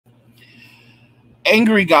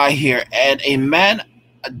Angry guy here, and a man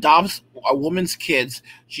adopts a woman's kids.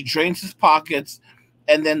 She drains his pockets,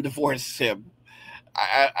 and then divorces him.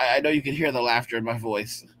 I know you can hear the laughter in my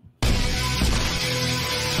voice.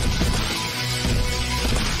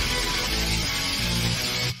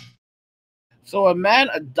 So a man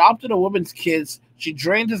adopted a woman's kids. She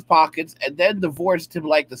drained his pockets and then divorced him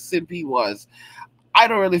like the simp he was. I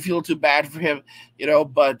don't really feel too bad for him,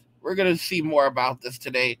 but we're gonna see more about this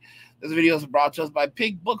today. This video is brought to us by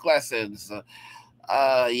Pink Book Lessons.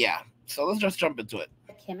 Yeah. So let's just jump into it.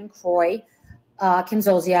 Kim and Kroy, Kim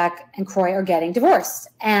Zolciak and Kroy are getting divorced.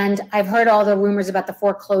 And I've heard all the rumors about the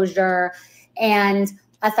foreclosure. And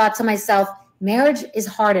I thought to myself, marriage is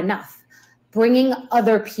hard enough. Bringing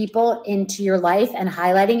other people into your life and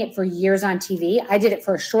highlighting it for years on TV. I did it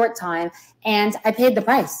for a short time and I paid the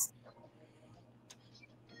price.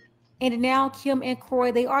 And now Kim and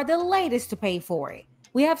Kroy, they are the latest to pay for it.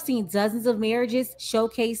 We have seen dozens of marriages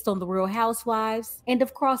showcased on The Real Housewives, and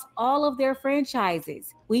across all of their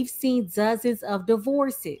franchises, we've seen dozens of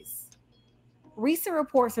divorces. Recent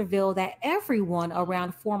reports reveal that everyone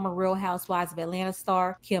around former Real Housewives of Atlanta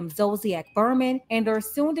star Kim Zolciak Berman and her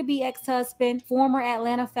soon-to-be ex-husband, former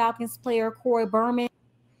Atlanta Falcons player Kroy Berman.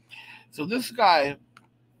 So this guy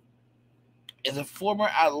is a former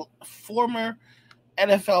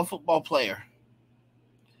NFL football player.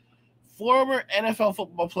 Former NFL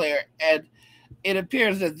football player, and it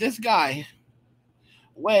appears that this guy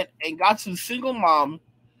went and got some single mom,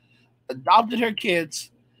 adopted her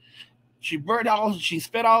kids. She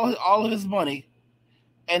spent all of his money,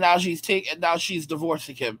 and now she's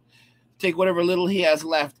divorcing him. Take whatever little he has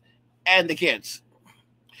left, and the kids.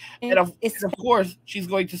 And of course,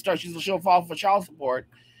 she'll file for child support,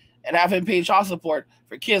 and have him pay child support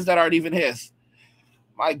for kids that aren't even his.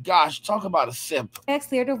 My gosh, talk about a simp.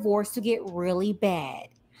 Expect their divorce to get really bad.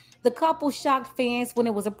 The couple shocked fans when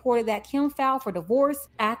it was reported that Kim filed for divorce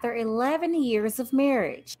after 11 years of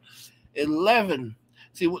marriage. 11.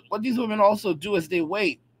 See, what these women also do is they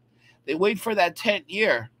wait. They wait for that 10th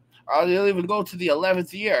year. Or they'll even go to the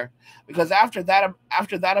 11th year. Because after that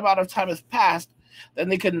amount of time has passed, then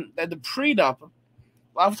the prenup, a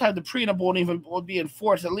lot of times the prenup won't be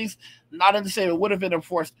enforced, at least not in the same. It would have been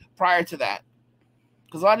enforced prior to that.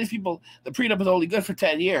 Because a lot of these people, the prenup is only good for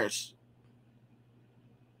 10 years.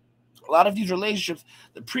 A lot of these relationships,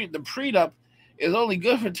 the prenup is only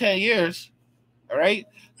good for 10 years. All right.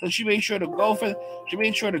 So she made sure to go the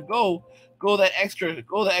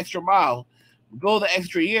extra mile, go the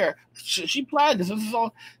extra year. She planned this. This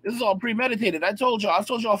is all premeditated. I've told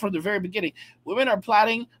y'all from the very beginning. Women are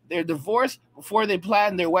planning their divorce before they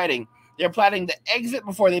plan their wedding. They're planning the exit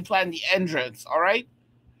before they plan the entrance. All right.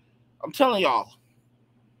 I'm telling y'all.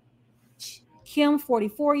 Kim,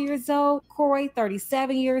 44 years old, Kroy,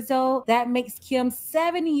 37 years old. That makes Kim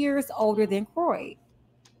 7 years older than Kroy.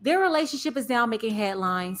 Their relationship is now making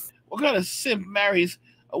headlines. What kind of simp marries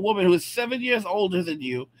a woman who is 7 years older than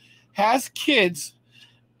you, has kids,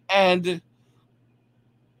 and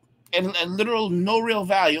literal no real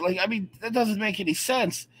value? Like, I mean, that doesn't make any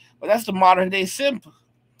sense. But that's the modern day simp.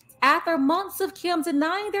 After months of Kim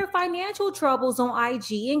denying their financial troubles on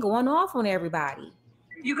IG and going off on everybody.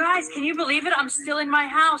 You guys, can you believe it? I'm still in my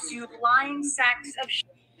house, you lying sacks of shit.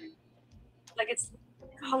 Like, it's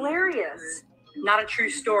hilarious. Not a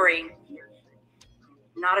true story.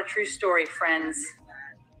 Not a true story, friends.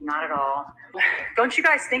 Not at all. Don't you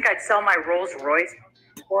guys think I'd sell my Rolls Royce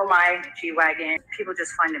or my G-Wagon? People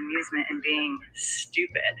just find amusement in being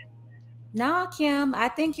stupid. Nah, Kim, I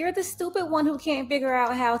think you're the stupid one who can't figure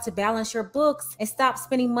out how to balance your books and stop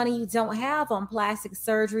spending money you don't have on plastic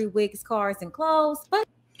surgery, wigs, cars, and clothes. But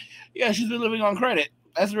yeah, she's been living on credit.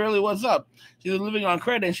 That's really what's up. She's been living on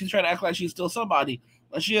credit, and she's trying to act like she's still somebody,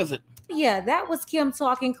 but she isn't. Yeah, that was Kim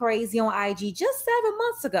talking crazy on IG just 7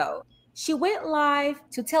 months ago. She went live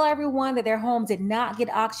to tell everyone that their home did not get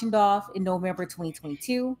auctioned off in November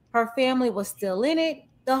 2022. Her family was still in it.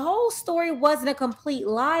 The whole story wasn't a complete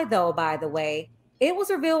lie, though, by the way. It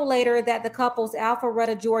was revealed later that the couple's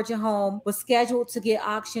Alpharetta, Georgia home was scheduled to get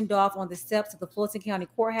auctioned off on the steps of the Fulton County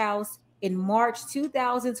Courthouse in March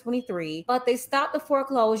 2023, but they stopped the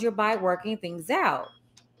foreclosure by working things out.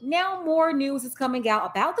 Now more news is coming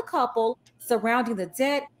out about the couple surrounding the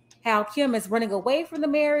debt, how Kim is running away from the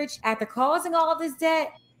marriage after causing all of this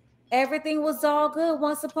debt. Everything was all good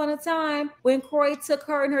once upon a time when Kroy took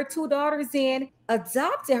her and her 2 daughters in,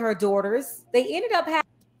 adopted her daughters. They ended up having...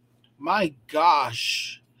 My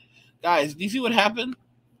gosh. Guys, do you see what happened?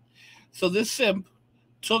 So this simp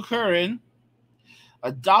took her in,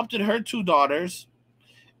 adopted her 2 daughters,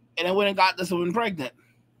 and then went and got this woman pregnant.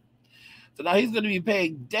 So now he's going to be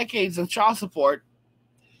paying decades of child support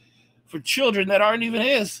for children that aren't even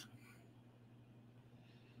his.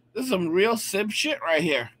 This is some real simp shit right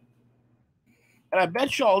here. And I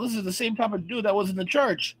bet y'all this is the same type of dude that was in the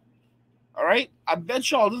church. All right? I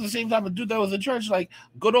bet y'all this is the same type of dude that was in church, like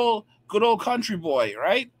good old country boy,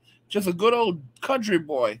 right? Just a good old country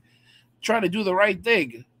boy trying to do the right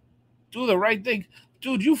thing. Do the right thing.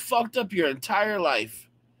 Dude, you fucked up your entire life.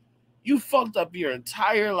 You fucked up your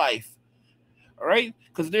entire life. All right?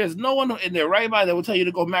 Because there's no one in their right mind that will tell you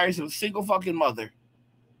to go marry some single fucking mother.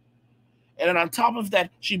 And then on top of that,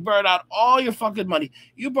 she burned out all your fucking money.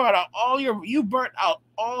 You burnt out all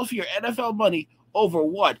of your NFL money over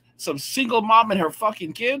what? Some single mom and her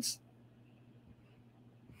fucking kids?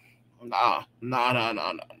 Nah.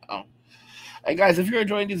 And guys, if you're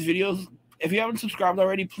enjoying these videos, if you haven't subscribed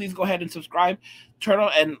already, please go ahead and subscribe. Turn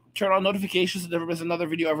on notifications to never miss another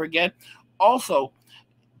video ever again. Also,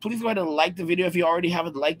 please go ahead and like the video if you already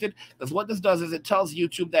haven't liked it. Because what this does is it tells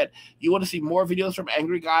YouTube that you want to see more videos from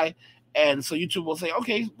Angry Guy. And so YouTube will say,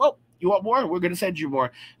 okay, well, you want more? We're going to send you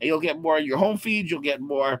more. And you'll get more in your home feed. You'll get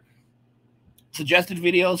more suggested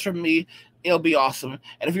videos from me. It'll be awesome.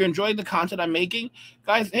 And if you're enjoying the content I'm making,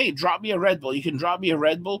 guys, hey, drop me a Red Bull. You can drop me a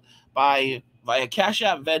Red Bull via Cash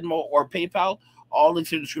App, Venmo, or PayPal. All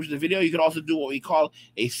links in the description of the video. You can also do what we call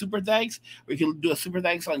a super thanks, or you can do a super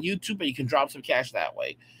thanks on YouTube, and you can drop some cash that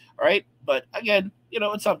way. All right? But again,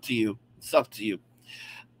 it's up to you. It's up to you.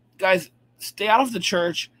 Guys, stay out of the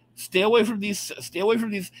church. Stay away from these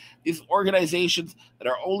organizations that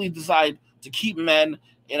are only designed to keep men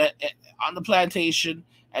on the plantation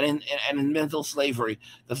and in mental slavery.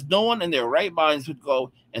 Because no one in their right minds would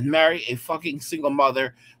go and marry a fucking single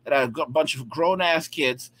mother that had a bunch of grown-ass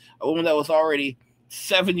kids, a woman that was already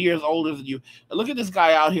 7 years older than you. And look at this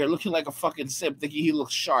guy out here looking like a fucking simp, thinking he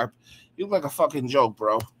looks sharp. You look like a fucking joke,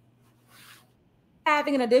 bro.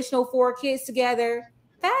 Having an additional 4 kids together.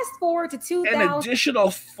 Fast forward to 2000. An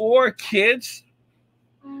additional 4 kids?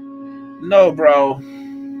 No, bro.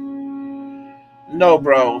 No,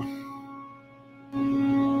 bro.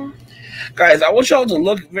 Guys, I want y'all to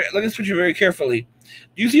look at this picture very carefully.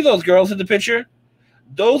 Do you see those girls in the picture?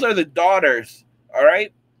 Those are the daughters, all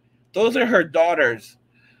right? Those are her daughters.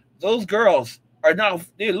 Those girls are now,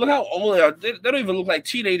 look how old they are. They don't even look like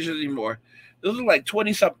teenagers anymore. Those look like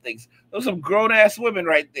 20-somethings. Those are some grown-ass women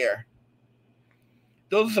right there.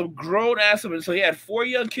 Those are some grown-ass women. So he had 4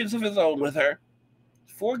 young kids of his own with her,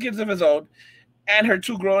 4 kids of his own, and her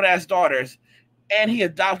 2 grown-ass daughters. And he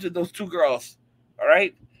adopted those 2 girls, all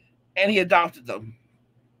right? And he adopted them.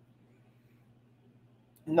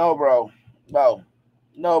 No, bro. No.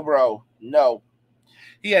 No, bro. No.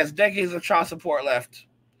 He has decades of child support left.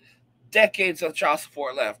 Decades of child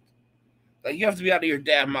support left. Like, you have to be out of your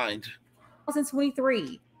damn mind.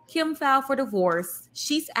 2023. Kim filed for divorce.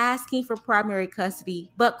 She's asking for primary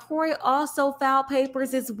custody, but Kroy also filed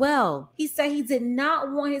papers as well. He said he did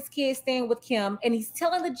not want his kids staying with Kim, and he's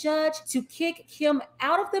telling the judge to kick Kim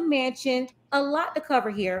out of the mansion. A lot to cover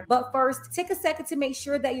here, but first, take a second to make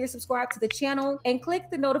sure that you're subscribed to the channel and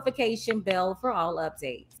click the notification bell for all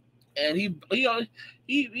updates. And he pretty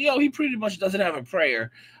much doesn't have a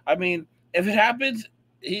prayer. I mean, if it happens,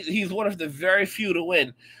 he's one of the very few to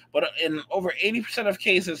win. But in over 80% of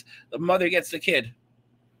cases, the mother gets the kid.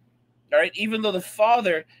 All right, even though the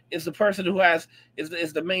father is the person who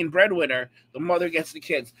is the main breadwinner, the mother gets the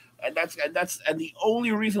kids, and the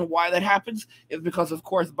only reason why that happens is because of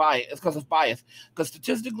bias. It's because of bias. Because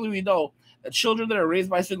statistically, we know that children that are raised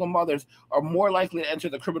by single mothers are more likely to enter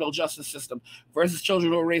the criminal justice system versus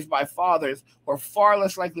children who are raised by fathers who are far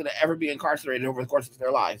less likely to ever be incarcerated over the course of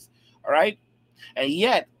their lives. All right, and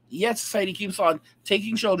yet society keeps on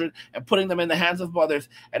taking children and putting them in the hands of mothers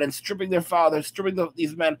and then stripping their fathers,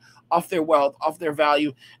 these men off their wealth, off their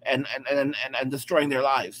value, and destroying their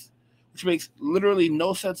lives, which makes literally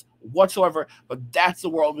no sense whatsoever. But that's the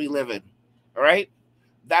world we live in. All right?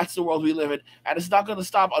 That's the world we live in. And it's not going to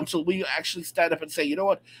stop until we actually stand up and say, you know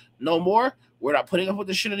what? No more. We're not putting up with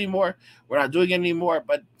this shit anymore. We're not doing it anymore.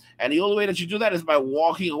 And the only way that you do that is by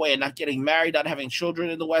walking away and not getting married, not having children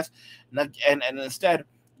in the West, and instead,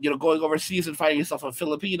 going overseas and finding yourself a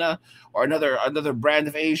Filipina or another brand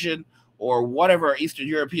of Asian or whatever, Eastern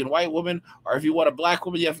European white woman, or if you want a black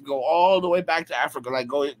woman, you have to go all the way back to Africa. Like,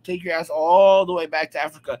 go take your ass all the way back to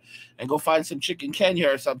Africa and go find some chick in Kenya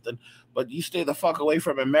or something. But you stay the fuck away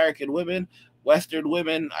from American women, Western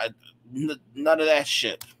women, none of that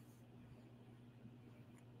shit.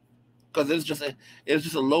 Because it's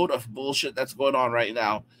just a load of bullshit that's going on right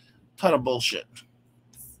now. Ton of bullshit.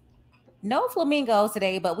 No flamingos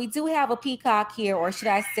today, but we do have a peacock here, or should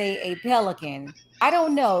I say a pelican. I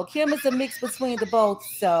don't know. Kim is a mix between the both,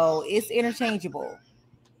 so it's interchangeable.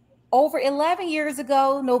 Over 11 years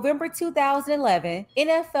ago, November 2011,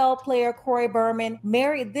 NFL player Kroy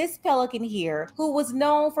married this pelican here who was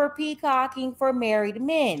known for peacocking for married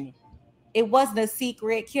men. It wasn't a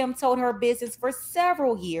secret. Kim told her business for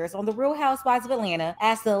several years on The Real Housewives of Atlanta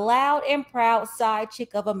as the loud and proud side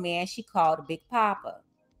chick of a man she called Big Papa.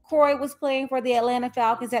 Kroy was playing for the Atlanta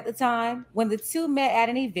Falcons at the time when the two met at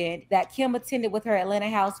an event that Kim attended with her Atlanta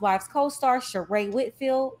Housewives co-star Sheree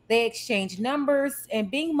Whitfield. They exchanged numbers,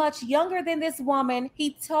 and being much younger than this woman,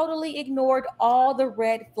 he totally ignored all the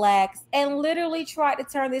red flags and literally tried to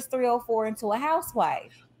turn this 304 into a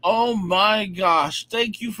housewife. Oh my gosh.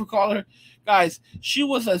 Thank you for calling her. Guys, she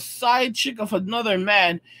was a side chick of another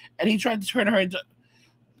man, and he tried to turn her into...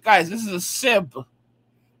 Guys, this is a simp.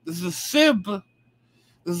 This is a simp.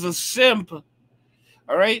 This is a simp.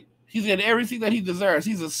 All right? He's getting everything that he deserves.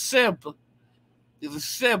 He's a simp. He's a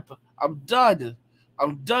simp. I'm done.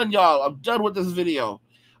 I'm done, y'all. I'm done with this video.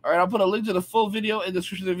 All right? I'll put a link to the full video in the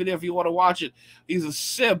description of the video if you want to watch it. He's a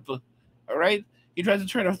simp. All right? He tried to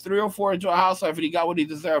turn a 304 into a housewife, and he got what he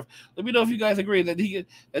deserved. Let me know if you guys agree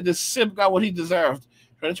that this simp got what he deserved.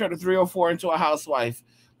 Trying to turn a 304 into a housewife.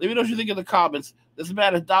 Let me know what you think in the comments. This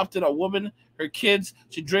man adopted a woman, her kids.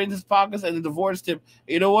 She drained his pockets and then divorced him.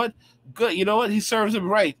 And you know what? Good. You know what? He serves him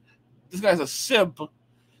right. This guy's a simp. Let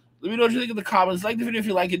me know what you think in the comments. Like the video if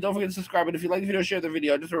you like it. Don't forget to subscribe. And if you like the video, share the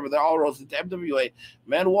video. Just remember, they're all roasted to MWA.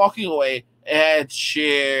 Man walking away. And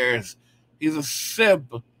cheers. He's a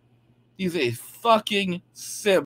simp. He's a fucking simp.